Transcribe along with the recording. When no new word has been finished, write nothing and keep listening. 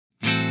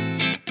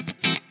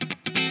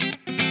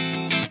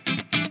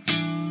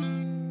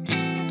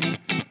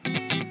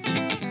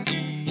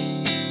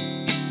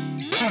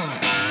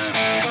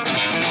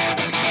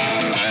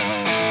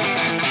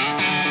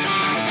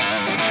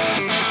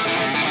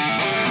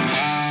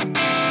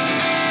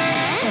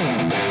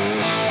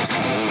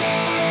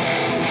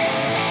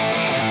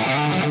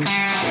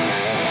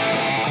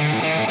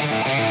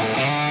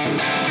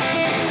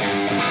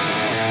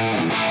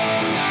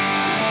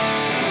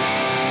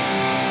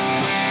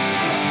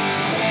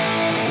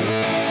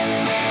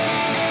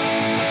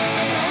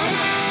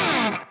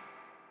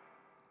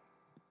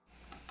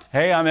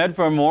Hey, I'm Ed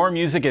from More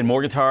Music and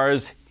More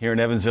Guitars here in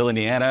Evansville,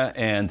 Indiana,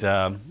 and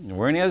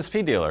we're an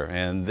ESP dealer,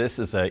 and this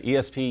is a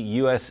ESP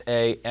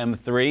USA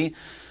M3.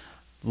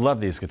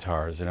 Love these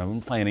guitars. You know, I've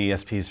been playing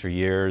ESPs for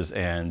years,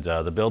 and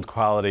the build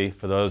quality,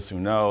 for those who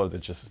know, they're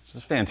just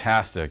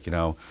fantastic. You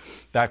know,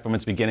 back from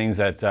its beginnings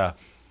at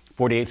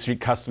 48th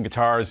Street Custom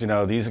Guitars, you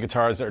know, these are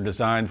guitars that are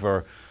designed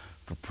for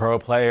pro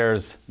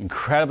players,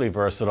 incredibly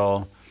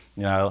versatile.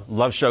 You know,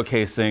 love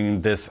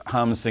showcasing this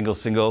hum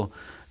single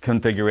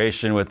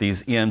configuration with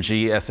these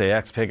EMG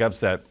SAX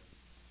pickups that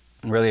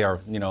really are,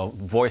 you know,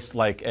 voiced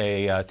like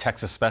a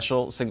Texas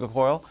Special single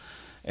coil.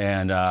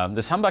 And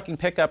this humbucking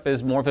pickup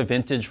is more of a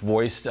vintage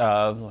voiced,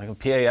 like a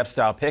PAF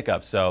style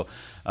pickup. So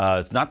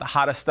it's not the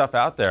hottest stuff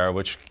out there,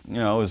 which, you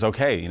know, is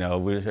okay. You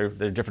know, there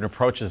are different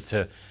approaches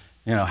to,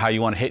 you know, how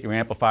you want to hit your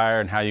amplifier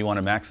and how you want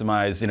to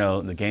maximize, you know,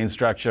 the gain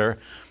structure.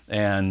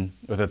 And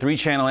with a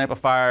 3-channel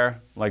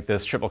amplifier like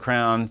this Triple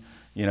Crown,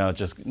 you know,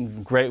 just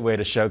great way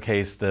to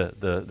showcase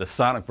the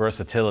sonic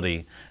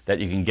versatility that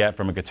you can get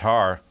from a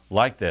guitar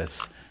like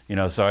this. You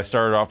know, so I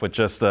started off with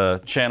just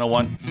the channel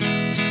 1.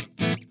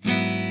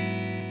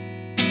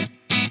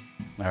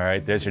 All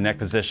right, there's your neck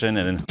position,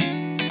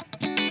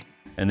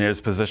 and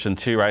there's position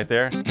 2 right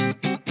there.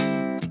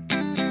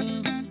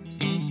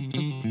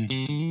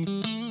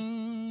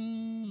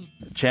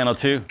 Channel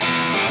 2.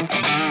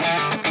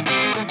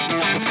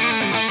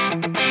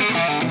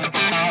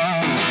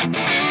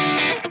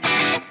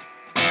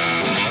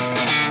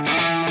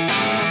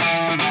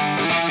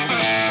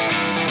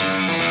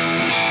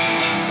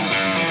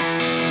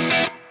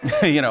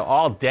 You know,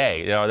 all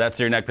day. You know, that's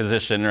your neck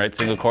position, right?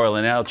 Single coil,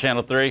 and now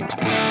channel 3.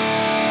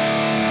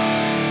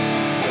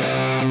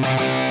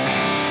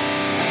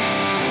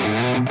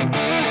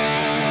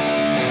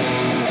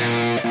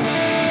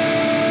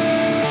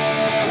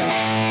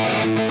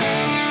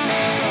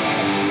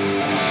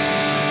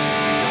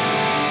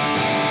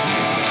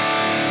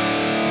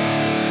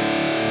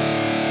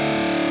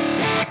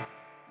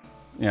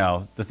 You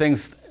know, the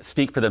things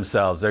speak for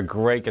themselves. They're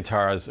great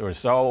guitars. We're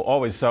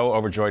always so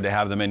overjoyed to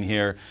have them in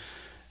here.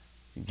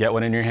 Get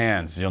one in your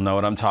hands. You'll know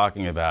what I'm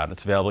talking about.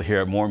 It's available here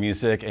at More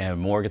Music and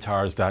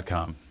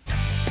moreguitars.com.